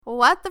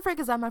What the frick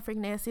is up, my freak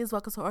Nancy's?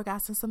 Welcome to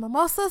Orgasms and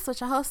Mimosas with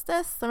your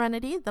hostess,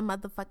 Serenity, the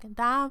motherfucking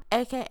Dom,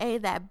 aka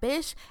that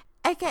bitch,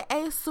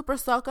 aka Super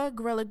Soaker,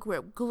 Gorilla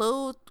Grip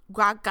Glue,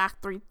 Gok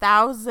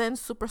 3000,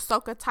 Super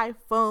Soaker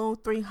Typhoon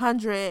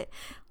 300,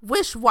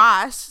 Wish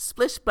Wash,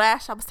 Splish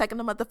Splash, I was taking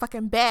a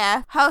motherfucking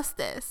bath,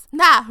 hostess.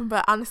 Nah,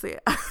 but honestly,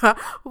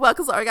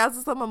 welcome to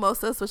Orgasms and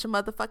Mimosas with your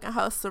motherfucking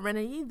host,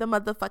 Serenity, the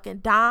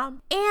motherfucking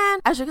Dom.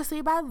 And as you can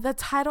see by the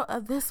title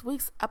of this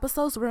week's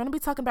episodes, we're going to be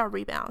talking about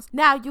rebounds.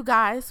 Now, you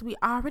guys, we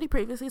already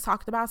previously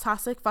talked about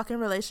toxic fucking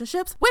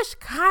relationships,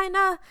 which kind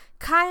of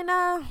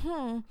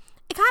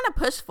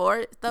pushed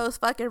forward those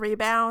fucking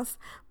rebounds.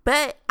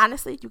 But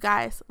honestly, you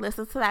guys,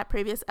 listen to that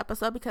previous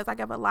episode because I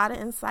give a lot of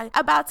insight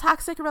about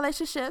toxic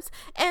relationships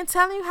and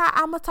telling you how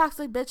I'm a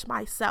toxic bitch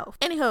myself.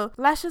 Anywho,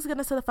 let's just get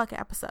into the fucking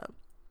episode.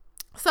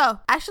 So,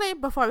 actually,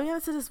 before we get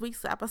into this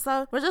week's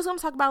episode, we're just going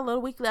to talk about a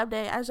little weekly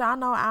update. As y'all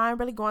know, I ain't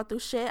really going through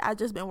shit. I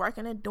just been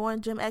working and doing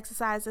gym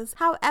exercises.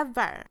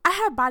 However, I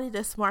have body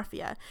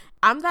dysmorphia.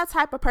 I'm that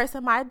type of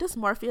person. My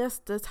dysmorphia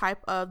is the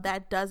type of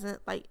that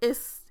doesn't, like,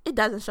 it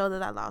doesn't show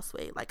that I lost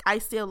weight. Like, I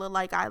still look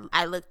like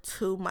I looked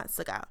 2 months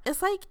ago.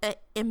 It's like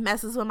it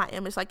messes with my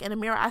image. Like, in the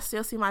mirror, I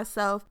still see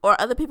myself,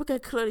 or other people can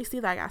clearly see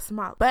that I got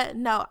small. But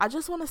no, I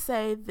just want to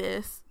say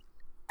this.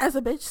 As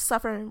a bitch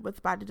suffering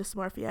with body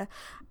dysmorphia,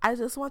 I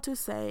just want to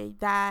say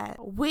that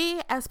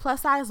we as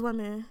plus size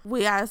women,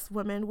 we as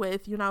women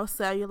with,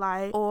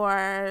 cellulite,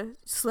 or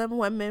slim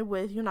women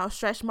with,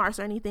 stretch marks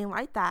or anything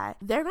like that,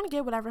 they're going to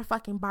get whatever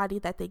fucking body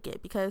that they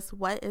get, because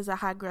what is a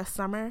hot girl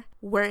summer?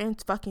 We're in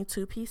fucking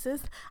two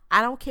pieces.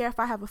 I don't care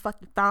if I have a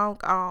fucking thong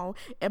on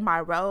and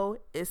my roll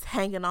is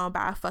hanging on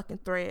by a fucking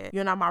thread.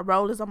 My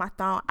roll is on my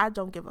thong. I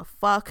don't give a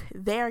fuck.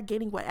 They're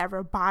getting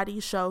whatever body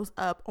shows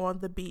up on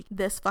the beach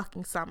this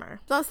fucking summer.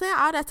 So I'm saying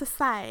all that to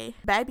say,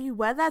 baby,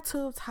 wear that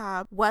tube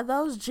top, wear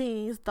those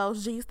jeans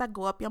that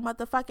go up your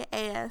motherfucking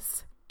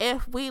ass.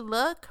 If we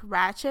look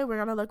ratchet, we're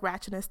gonna look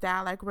ratchet in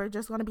style. Like, we're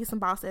just gonna be some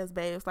boss ass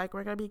babes. Like,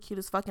 we're gonna be cute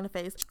as fuck in the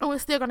face, and we're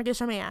still gonna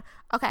get your man.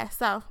 Okay,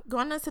 so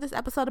going into this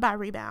episode about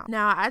rebound.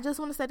 Now, I just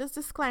want to say this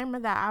disclaimer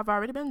that I've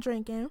already been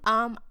drinking.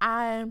 I'm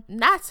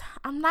not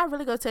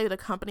really gonna tell you the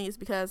companies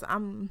because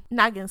I'm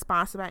not getting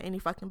sponsored by any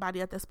fucking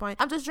body at this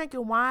point. I'm just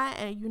drinking wine,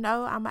 and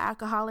I'm an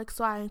alcoholic,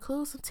 so I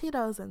include some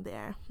Tito's in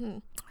there.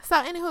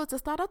 So, anywho, to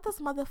start off this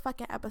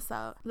motherfucking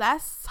episode,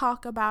 let's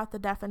talk about the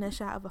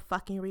definition of a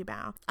fucking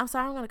rebound. I'm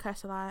sorry, I'm gonna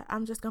cuss a lot.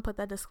 I'm just gonna put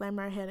that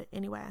disclaimer ahead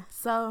anyway.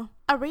 So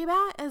a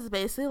rebound is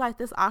basically like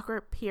this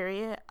awkward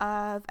period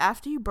of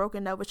after you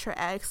broken up with your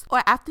ex,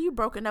 or after you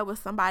broken up with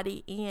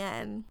somebody,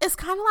 and it's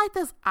kind of like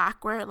this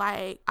awkward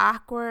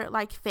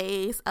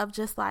phase of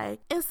just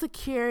like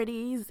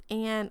insecurities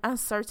and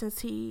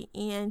uncertainty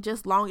and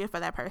just longing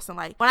for that person.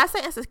 Like, when I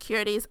say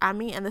insecurities, I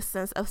mean in the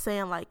sense of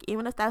saying, like,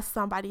 even if that's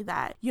somebody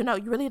that you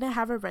really didn't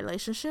have a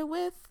relationship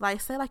with, like,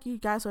 say like you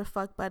guys were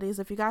fuck buddies,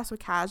 if you guys were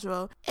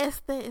casual,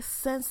 it's the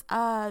sense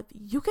of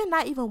you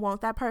cannot even want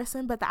that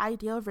person, but the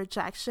idea of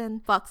rejection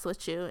fucks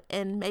with you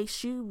and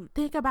makes you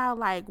think about,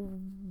 like,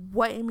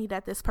 what in me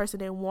that this person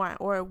didn't want,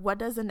 or what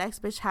does the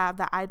next bitch have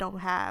that I don't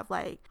have.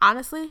 Like,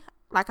 honestly,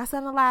 like I said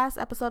in the last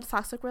episode of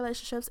Toxic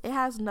Relationships, it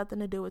has nothing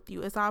to do with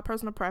you. It's all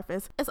personal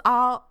preference. It's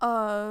all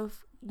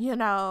of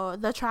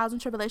the trials and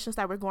tribulations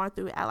that we're going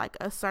through at like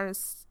a certain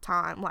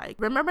time. Like,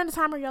 remember the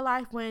time of your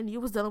life when you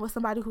was dealing with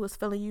somebody who was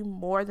feeling you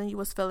more than you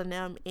was feeling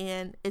them,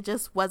 and it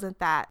just wasn't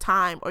that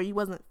time, or you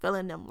wasn't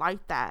feeling them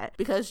like that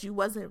because you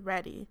wasn't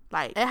ready.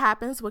 Like, it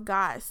happens with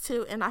guys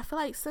too, and I feel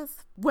like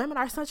since women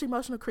are such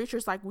emotional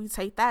creatures, like, we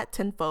take that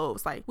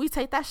tenfold. Like, we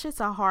take that shit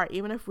to heart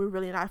even if we're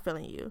really not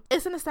feeling you.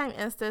 It's in the same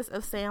instance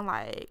of saying,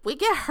 like, we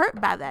get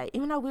hurt by that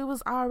even though we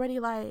was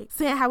already like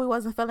saying how we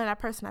wasn't feeling that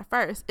person at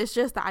first. It's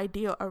just the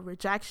idea of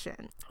rejection.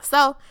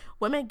 So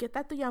women, get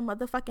that through your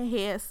motherfucking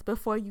heads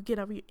before you get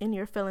in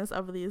your feelings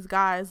over these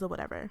guys or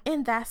whatever.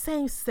 In that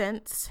same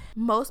sense,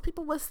 most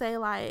people would say,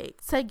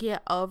 like, to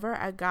get over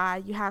a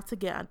guy, you have to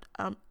get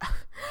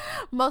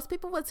most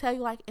people would tell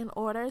you, like, in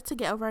order to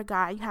get over a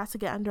guy, you have to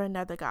get under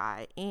another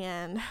guy.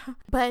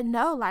 But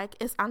no, like,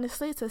 it's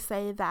honestly to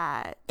say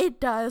that it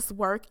does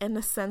work in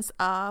the sense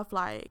of,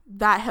 like,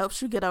 that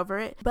helps you get over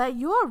it, but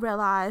you'll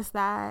realize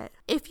that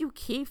if you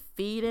keep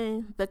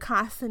feeding the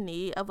constant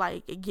need of,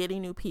 like,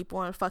 getting new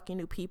people and fucking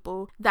new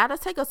people, that'll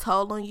take a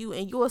toll on you,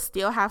 and you will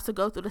still have to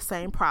go through the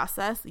same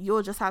process.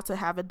 You'll just have to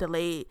have it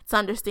delayed to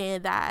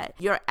understand that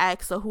your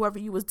ex or whoever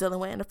you was dealing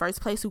with in the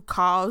first place who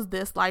caused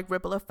this, like,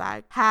 ripple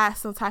effect has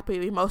some type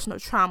of emotional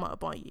trauma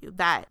upon you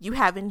that you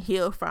haven't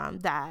healed from,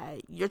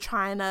 that you're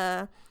trying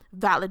to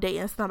validate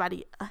in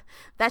somebody,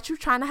 that you're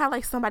trying to have,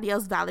 like, somebody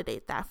else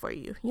validate that for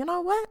you. You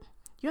know what?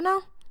 You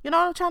know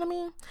what I'm trying to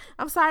mean?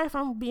 I'm sorry if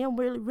I'm being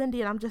really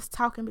windy and I'm just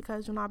talking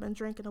because, I've been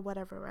drinking or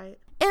whatever, right?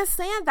 In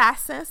saying that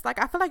sense,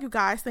 like, I feel like you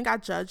guys think I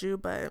judge you,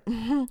 but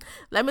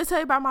let me tell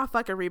you about my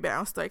fucking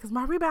rebound story, because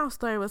my rebound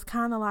story was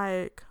kind of,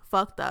 like,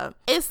 fucked up.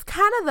 It's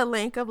kind of the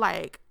link of,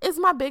 like, it's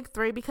my big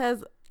three,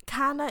 because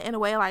kind of in a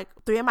way like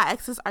 3 of my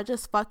exes are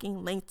just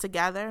fucking linked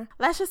together.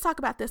 Let's just talk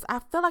about this. I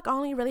feel like I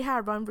only really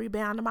had one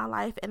rebound in my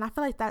life, and I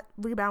feel like that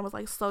rebound was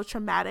like so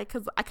traumatic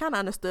because I kind of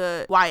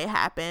understood why it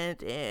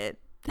happened and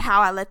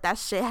how I let that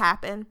shit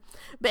happen.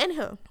 But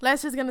anywho,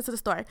 let's just get into the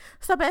story.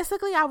 So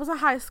basically, I was in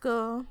high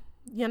school.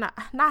 Not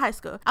high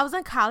school. I was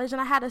in college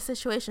and I had a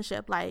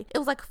situationship. Like, it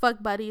was like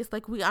fuck buddies.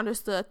 Like, we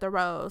understood the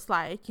roles.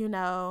 Like,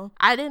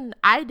 I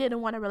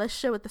didn't want a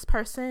relationship with this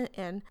person,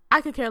 and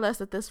I could care less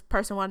that this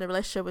person wanted a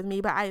relationship with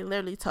me, but I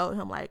literally told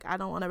him, like, I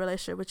don't want a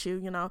relationship with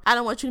you, I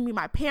don't want you to meet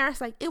my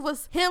parents. Like, it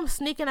was him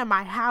sneaking in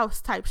my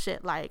house type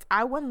shit. Like,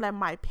 I wouldn't let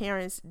my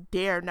parents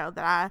dare know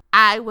that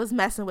I was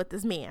messing with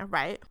this man,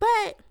 right?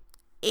 But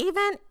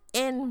even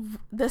in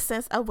the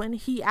sense of when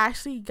he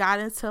actually got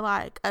into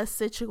like a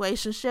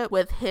situationship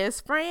with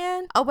his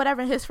friend or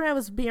whatever, his friend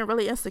was being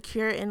really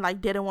insecure and like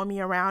didn't want me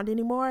around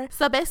anymore.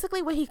 So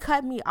basically when he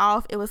cut me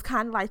off, it was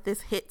kind of like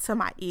this hit to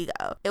my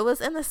ego. It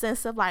was in the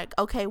sense of like,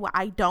 okay, well,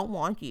 I don't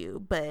want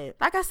you, but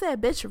like I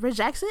said, bitch,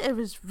 rejection, it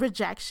was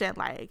rejection.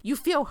 Like, you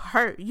feel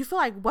hurt, you feel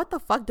like, what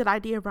the fuck did I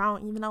do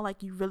wrong, even though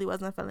like you really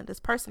wasn't feeling this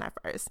person at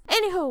first.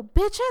 Anywho,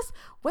 bitches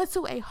went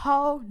to a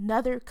whole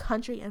nother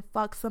country and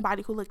fucked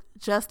somebody who looked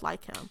just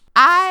like him.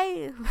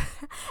 I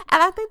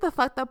think the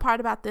fucked up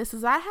part about this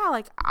is I had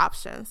like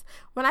options.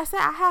 When I say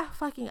I had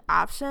fucking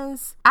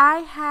options,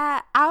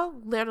 I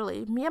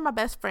literally, me and my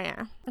best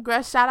friend,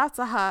 girl, shout out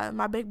to her,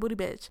 my big booty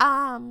bitch.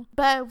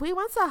 But we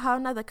went to a whole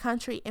nother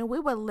country and we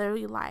were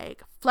literally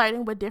like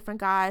flirting with different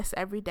guys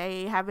every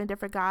day, having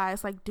different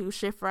guys like do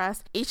shit for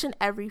us each and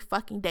every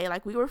fucking day.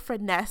 Like, we were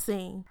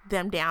finessing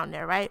them down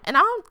there, right? And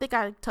I don't think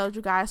I told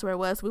you guys where it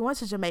was. We went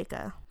to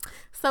Jamaica.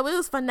 So we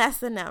was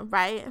finessing them,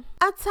 right?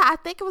 Until I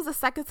think it was the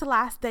second to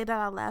last day that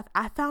I left,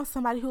 I found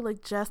somebody who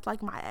looked just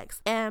like my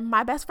ex. And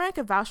my best friend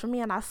could vouch for me,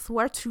 and I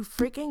swear to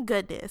freaking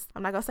goodness,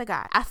 I'm not gonna say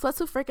God, I swear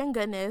to freaking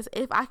goodness,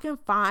 if I can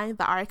find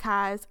the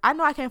archives, I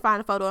know I can't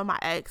find a photo of my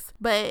ex,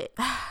 but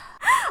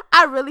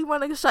I really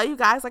want to show you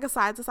guys like a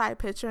side-to-side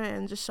picture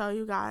and just show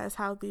you guys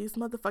how these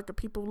motherfucking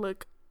people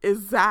look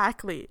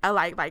exactly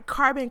like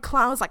carbon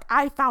clones. Like,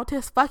 I found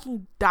his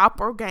fucking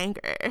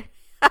doppelganger.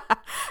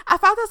 I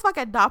found this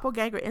fucking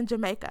doppelganger in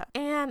Jamaica.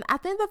 And I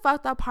think the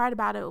fucked up part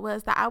about it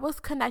was that I was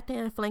connecting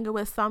and flinging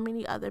with so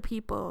many other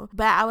people,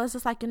 but I was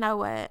just like, you know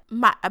what,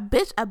 a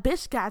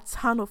bitch got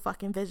tunnel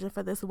fucking vision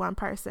for this one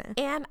person.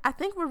 And I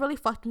think what really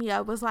fucked me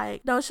up was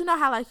like, don't you know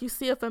how like you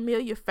see a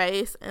familiar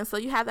face, and so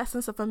you have that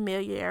sense of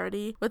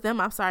familiarity with them.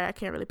 I'm sorry, I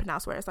can't really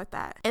pronounce words like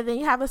that. And then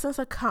you have a sense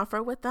of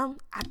comfort with them.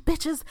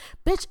 Bitch,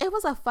 it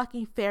was a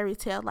fucking fairy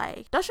tale.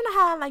 Like, don't you know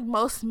how like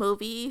most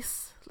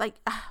movies, like,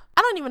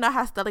 I don't even know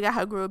how Stella got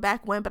her groove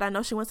back when, but I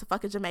know she went to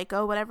fucking Jamaica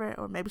or whatever,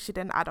 or maybe she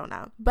didn't, I don't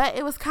know. But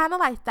it was kind of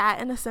like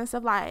that in the sense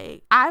of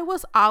like, I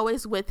was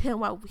always with him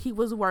while he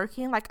was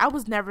working. Like, I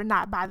was never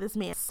not by this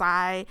man's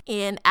side.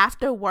 And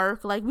after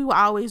work, like, we would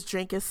always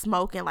drink and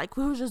smoke, and like,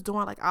 we were just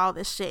doing like all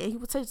this shit. And he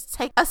would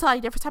take us to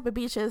like different type of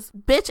beaches.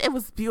 Bitch, it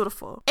was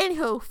beautiful.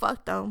 Anywho,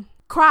 fuck them.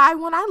 Cry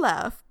when I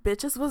left.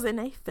 Bitches was in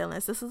their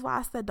feelings. This is why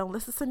I said don't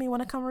listen to me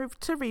when it comes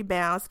to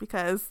rebounds,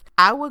 because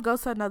I would go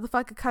to another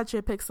fucking country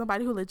and pick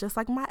somebody who looked just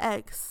like my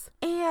ex.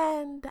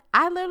 And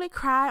I literally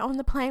cried on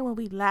the plane when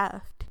we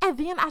left. And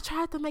then I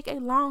tried to make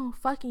a long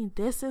fucking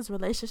distance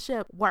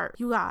relationship work.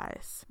 You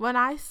guys, when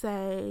I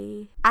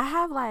say I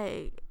have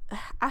like,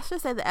 I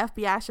should say the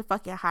FBI should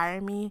fucking hire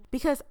me,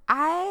 because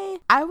I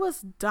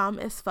was dumb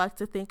as fuck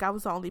to think I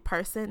was the only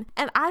person,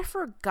 and I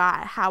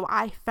forgot how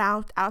I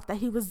found out that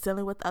he was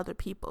dealing with other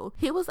people.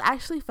 He was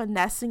actually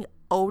finessing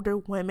older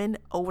women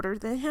older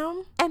than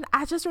him, and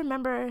I just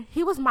remember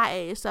he was my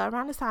age, so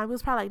around this time he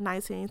was probably like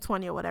 19,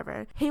 20 or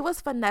whatever. He was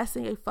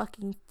finessing a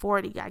fucking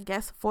 40, I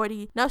guess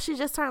 40, no, she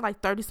just turned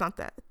like 30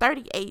 something,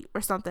 38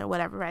 or something,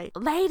 whatever, right?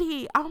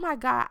 Lady, oh my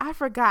god, I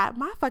forgot,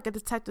 my fucking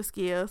detective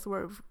skills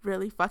were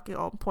really fucking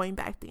on point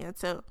back then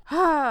too.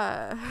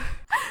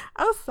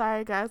 I'm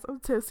sorry guys, I'm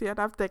tipsy and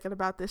I'm thinking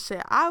about this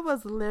shit. I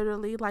was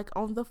literally like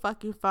on the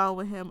fucking phone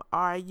with him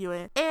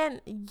arguing, and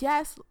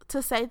yes,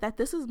 to say that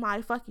this is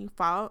my fucking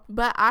fault,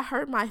 but I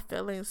hurt my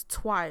feelings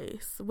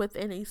twice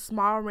within a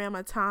small realm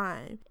of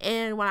time.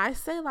 And when I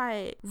say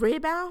like,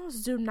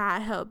 rebounds do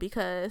not help,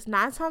 because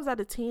 9 times out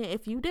of 10,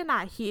 if you did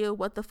not heal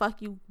what the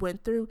fuck you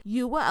went through,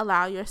 you will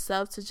allow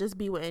yourself to just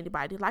be with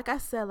anybody. Like I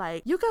said,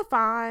 like, you can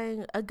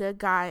find a good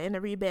guy in a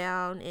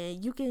rebound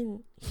and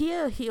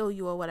he'll heal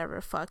you or whatever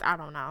the fuck, I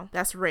don't know,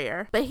 that's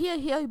rare, but he'll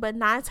heal you. But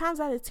 9 times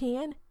out of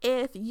 10,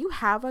 if you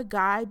have a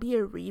guy be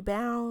a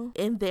rebound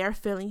and they're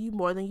feeling you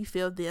more than you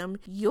feel them,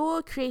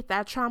 you'll create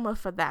that trauma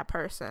for that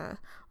person.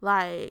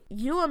 Like,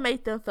 you will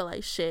make them feel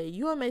like shit.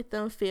 You will make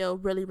them feel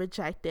really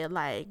rejected.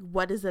 Like,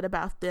 what is it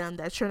about them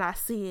that you're not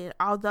seeing?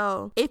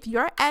 Although, if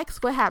your ex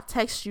would have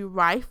texted you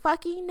right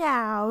fucking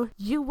now,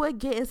 you would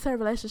get into a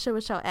relationship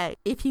with your ex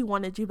if he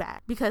wanted you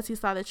back, because he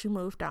saw that you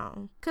moved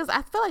on. Because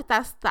I feel like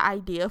that's the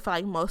idea for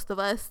like most of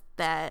us,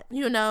 that,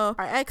 you know,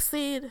 our ex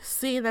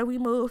seeing that we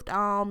moved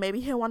on, maybe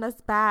he want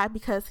us back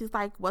because he's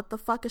like, what the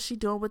fuck is she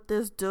doing with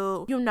this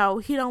dude? You know,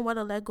 he don't want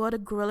to let go of the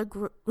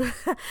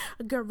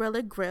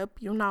gorilla grip,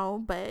 you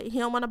know, but he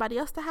don't want nobody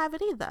else to have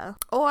it either.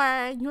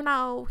 Or, you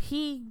know,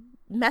 he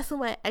messing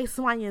with X,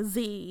 Y, and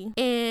Z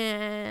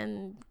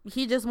and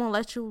he just won't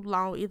let you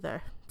alone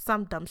either.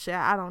 Some dumb shit.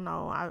 I don't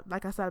know.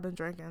 Like I said, I've been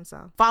drinking,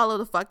 so follow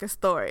the fucking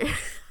story.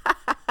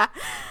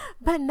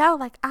 But no,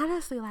 like,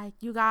 honestly, like,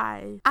 you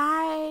guys,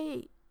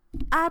 I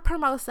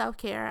promote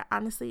self-care,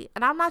 honestly,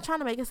 and I'm not trying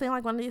to make it seem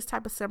like one of these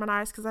type of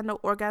seminars, because I know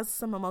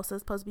Orgasms and Mimosas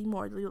is supposed to be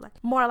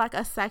more like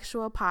a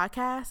sexual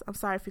podcast. I'm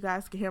sorry if you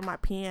guys can hear my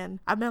pen.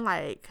 I've been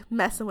like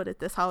messing with it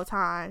this whole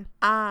time.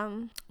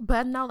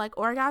 But no, like,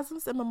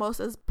 Orgasms and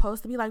Mimosas is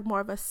supposed to be like more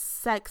of a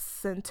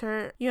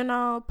sex-centered, you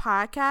know,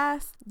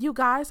 podcast. You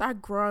guys are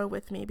growing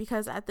with me,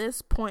 because at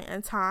this point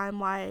in time,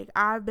 like,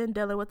 I've been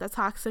dealing with a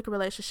toxic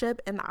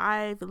relationship, and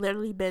I've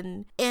literally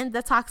been in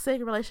the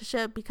toxic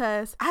relationship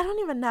because I don't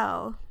even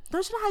know.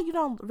 Don't you know how you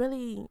don't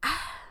really...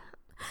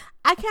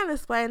 I can't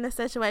explain the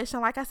situation.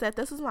 Like I said,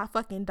 this is my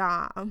fucking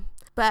dom.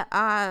 But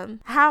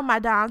how my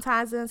dom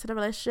ties into the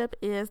relationship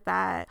is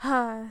that...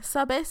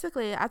 so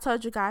basically, I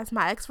told you guys,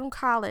 my ex from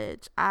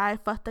college, I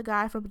fucked a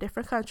guy from a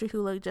different country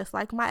who looked just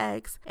like my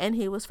ex. And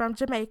he was from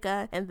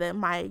Jamaica. And then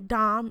my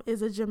dom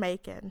is a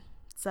Jamaican.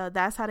 So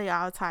that's how they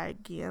all tie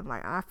again.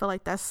 Like, I feel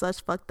like that's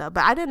such fucked up.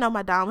 But I didn't know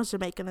my dom was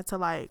Jamaican until,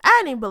 like, I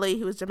didn't even believe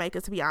he was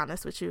Jamaican, to be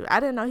honest with you. I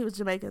didn't know he was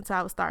Jamaican until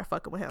I would start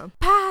fucking with him.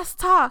 Past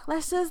talk.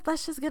 Let's just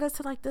get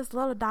into like this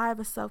little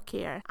dive of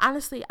self-care.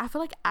 Honestly, I feel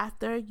like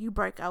after you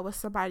break up with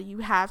somebody, you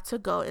have to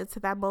go into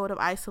that mode of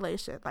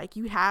isolation. Like,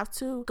 you have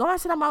to go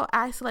into that mode of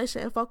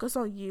isolation and focus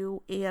on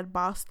you and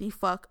boss the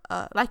fuck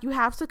up. Like, you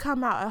have to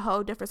come out a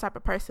whole different type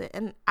of person.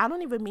 And I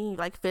don't even mean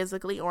like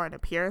physically or in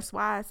appearance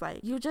wise.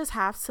 Like, you just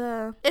have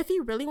to, if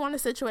you really want a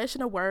situation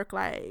to work,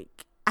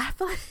 like, I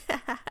feel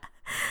like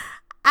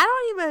I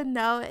don't even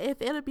know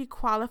if it'll be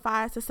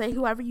qualified to say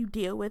whoever you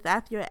deal with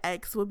after your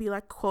ex will be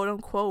like quote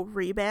unquote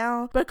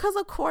rebound, because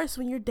of course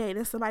when you're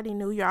dating somebody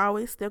new, you're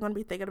always still going to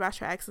be thinking about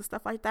your ex and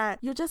stuff like that.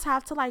 You just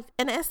have to, like,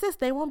 in essence,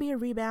 they won't be a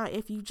rebound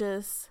if you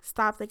just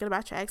stop thinking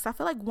about your ex. I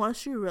feel like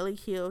once you really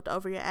healed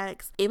over your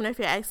ex, even if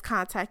your ex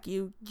contact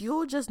you,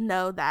 you'll just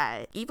know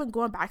that even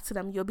going back to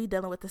them, you'll be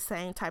dealing with the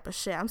same type of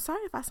shit. I'm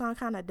sorry if I sound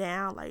kind of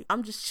down. Like,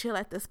 I'm just chill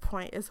at this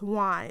point. It's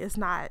wine. It's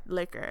not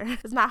liquor.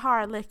 It's not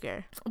hard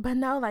liquor. But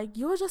no, like,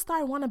 you'll just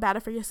start wanting better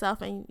for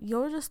yourself, and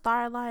you'll just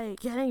start like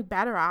getting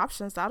better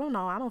options. I don't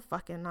know. I don't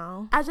fucking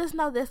know. I just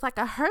know this, like,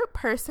 a hurt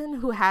person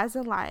who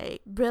hasn't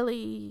like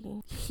really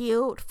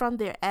healed from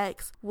their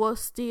ex will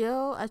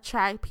still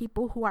attract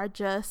people who are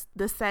just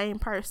the same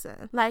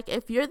person. Like,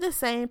 if you're the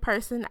same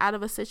person out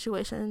of a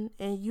situation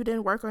and you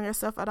didn't work on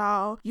yourself at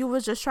all, you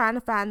was just trying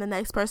to find the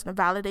next person to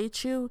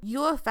validate you, you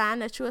will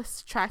find that you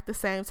attract the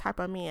same type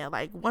of men.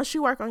 Like, once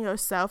you work on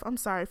yourself, I'm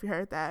sorry if you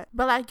heard that,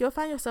 but like, you'll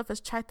find yourself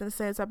attracting the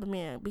same type of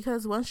men,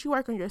 because once you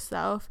work on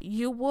yourself,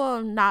 you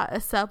will not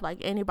accept like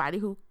anybody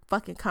who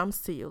fucking comes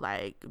to you.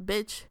 Like,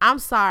 bitch, I'm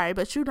sorry,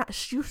 but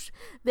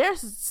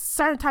there's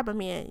certain type of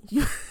men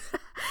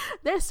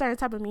there's certain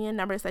type of men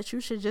numbers that you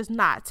should just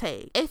not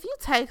take. If you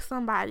take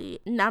somebody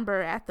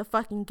number at the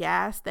fucking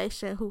gas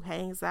station who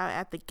hangs out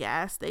at the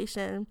gas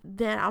station,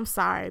 then I'm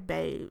sorry,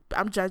 babe,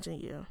 I'm judging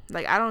you.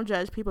 Like, I don't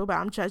judge people, but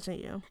I'm judging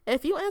you.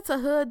 If you into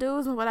hood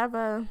dudes and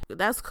whatever,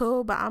 that's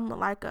cool, but I'm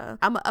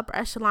an upper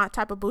echelon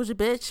type of bougie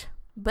bitch.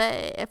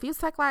 But if you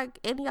take like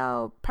any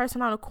old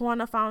person on the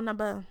corner phone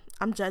number,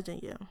 I'm judging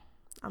you.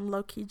 I'm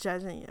low-key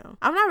judging you.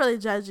 I'm not really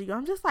judging you.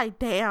 I'm just like,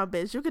 damn,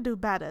 bitch, you could do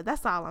better.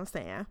 That's all I'm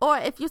saying. Or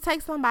if you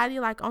take somebody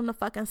like on the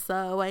fucking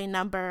subway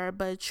number,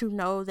 but you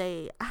know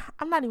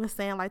I'm not even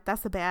saying like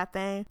that's a bad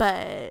thing,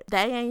 but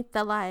they ain't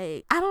the,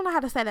 like, I don't know how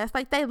to say that. It's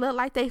like they look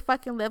like they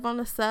fucking live on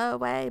the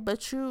subway, but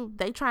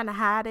they trying to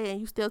hide it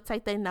and you still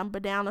take their number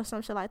down or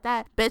some shit like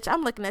that. Bitch,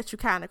 I'm looking at you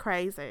kind of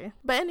crazy.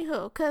 But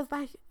anywho, cause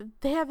like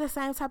they have the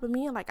same type of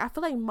men. Like, I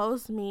feel like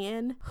most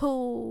men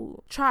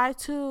who I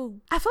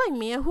feel like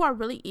men who are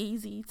really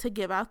easy to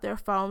give out their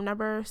phone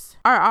numbers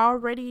are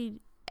already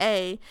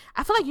I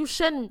feel like you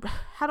shouldn't,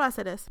 how do I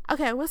say this?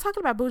 Okay, we're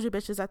talking about bougie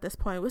bitches at this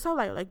point. We're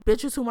talking like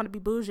bitches who want to be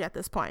bougie at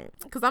this point,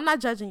 because I'm not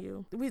judging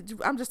you.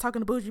 I'm just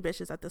talking to bougie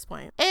bitches at this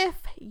point. If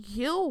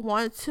you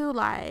want to,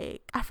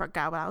 like, I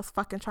forgot what I was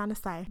fucking trying to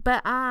say,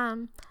 but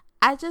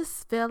I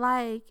just feel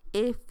like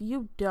if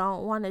you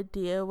don't want to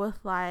deal with,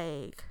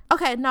 like,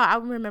 okay, no, I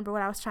remember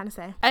what I was trying to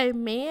say. A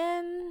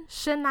man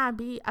should not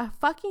be, a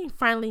fucking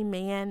friendly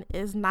man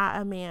is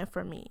not a man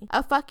for me.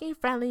 A fucking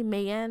friendly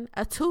man,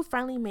 a too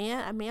friendly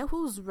man, a man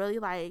who's really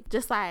like,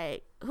 just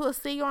like who will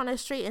see you on the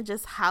street and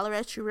just holler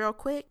at you real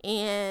quick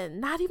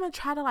and not even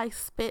try to like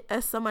spit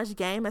as so much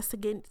game as to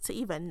get to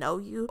even know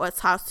you or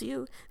talk to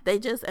you. They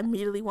just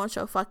immediately want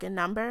your fucking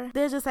number.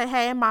 They'll just say,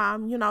 hey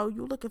mom, you know,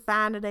 you looking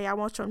fine today, I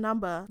want your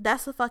number.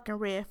 That's a fucking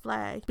red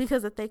flag,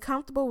 because if they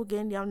comfortable with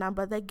getting your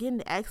number, they're getting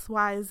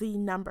XYZ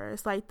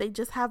numbers. Like, they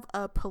just have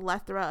a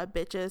plethora of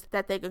bitches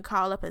that they can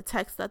call up and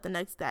text up the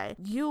next day.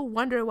 You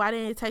wonder why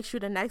they didn't text you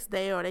the next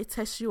day or they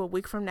text you a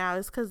week from now.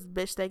 It's because,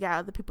 bitch, they got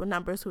other people's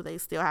numbers who they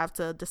still have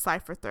to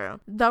decipher through.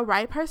 The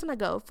right person to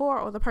go for,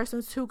 or the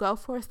person to go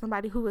for, is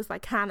somebody who is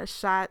like kind of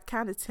shy,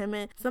 kind of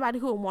timid, somebody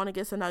who will want to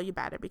get to know you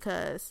better,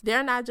 because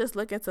they're not just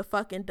looking to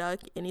fucking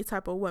duck any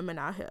type of women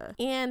out here.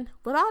 And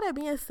with all that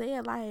being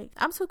said, like,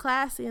 I'm too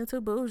classy and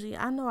too bougie.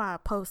 I know I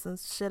post some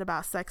shit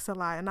about sex a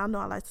lot, and I know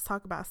I like to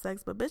talk about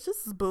sex, but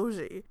bitches is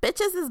bougie.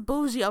 Bitches is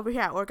bougie over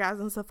here at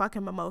Orgasms and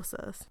fucking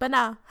Mimosas. But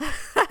no.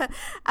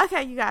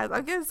 Okay, you guys,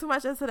 I'm getting too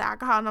much into the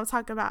alcohol and I'm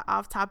talking about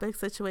off-topic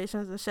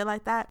situations and shit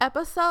like that.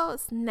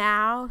 Episodes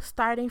now,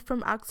 starting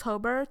from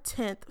October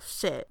 10th,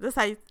 shit, this is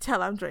how you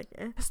tell I'm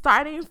drinking.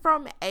 Starting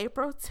from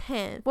April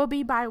 10th, will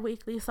be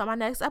bi-weekly, so my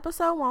next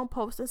episode won't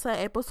post until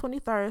April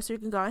 23rd, so you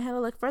can go ahead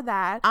and look for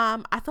that.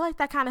 I feel like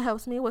that kind of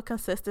helps me with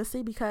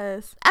consistency,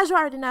 because as you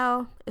already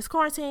know, it's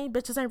quarantine,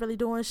 bitches ain't really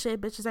doing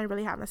shit, bitches ain't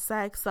really having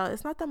sex, so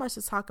it's not that much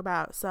to talk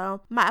about.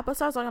 So my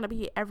episodes are going to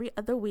be every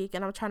other week,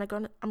 and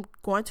I'm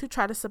going to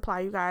try to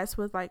supply you guys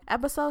with like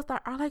episodes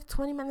that are like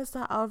 20 minutes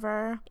or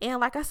over. And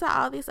like I said,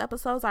 all these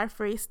episodes are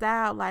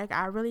freestyle. Like,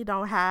 I really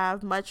don't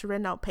have much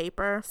written on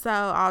paper, so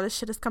all this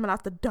shit is coming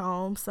off the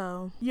dome,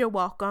 so you're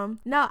welcome.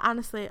 No,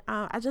 honestly,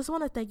 I just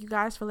want to thank you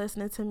guys for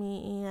listening to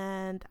me,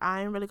 and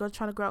I'm really going to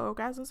try to grow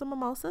Orgasms and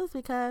Mimosas,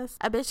 because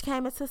a bitch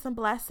came into some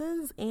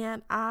blessings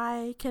and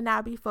I can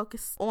now be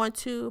focused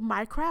onto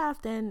my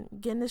craft and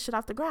getting this shit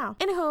off the ground.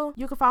 Anywho,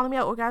 you can follow me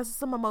at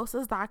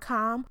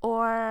orgasmsandmimosas.com,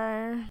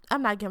 or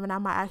I'm not giving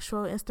out my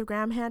actual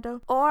Instagram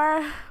handle,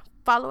 or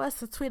follow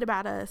us and tweet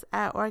about us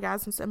at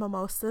Orgasms and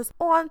Mimosas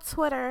on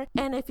Twitter.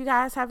 And if you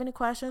guys have any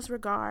questions,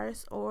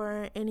 regards,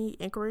 or any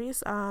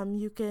inquiries,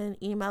 you can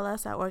email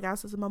us at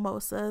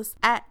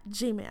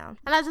orgasmsandmimosas@gmail.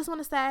 And I just want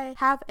to say,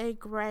 have a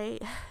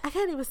great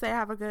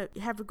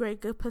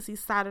good pussy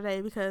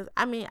Saturday, because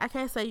I mean, I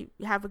can't say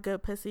have a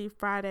good pussy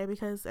Friday,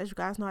 because as you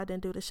guys know, I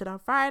didn't do this shit on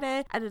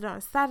Friday. I did it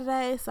on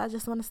Saturday. So I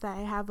just want to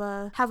say, have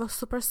a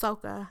super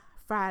soaker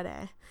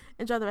Friday.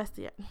 Enjoy the rest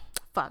of your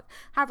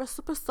have a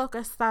super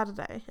soaker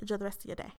Saturday. Enjoy the rest of your day.